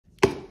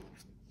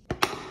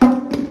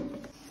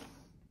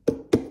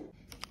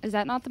Is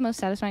that not the most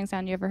satisfying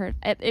sound you ever heard?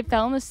 It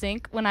fell in the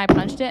sink when I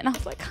punched it, and I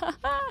was like,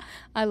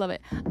 I love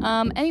it.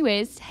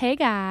 Anyways, hey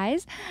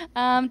guys.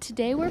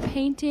 Today we're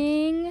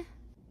painting.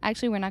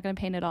 Actually, we're not going to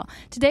paint at all.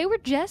 Today we're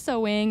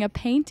gessoing a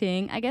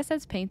painting. I guess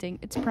that's painting.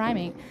 It's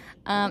priming.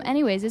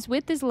 Anyways, it's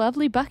with this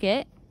lovely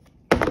bucket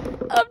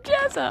of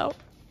gesso.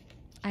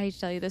 I hate to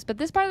tell you this, but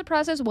this part of the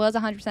process was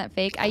 100%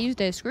 fake. I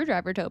used a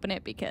screwdriver to open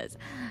it because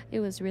it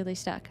was really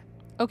stuck.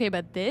 Okay,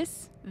 but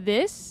this,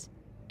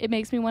 it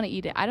makes me want to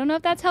eat it. I don't know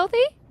if that's healthy.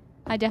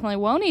 I definitely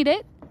won't eat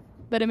it,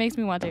 but it makes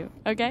me want to,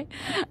 okay?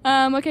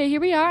 Okay,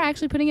 here we are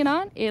actually putting it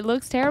on. It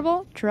looks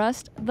terrible.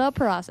 Trust the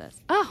process.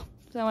 Oh,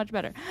 so much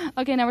better.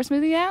 Okay, now we're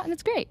smoothing it out, and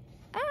it's great.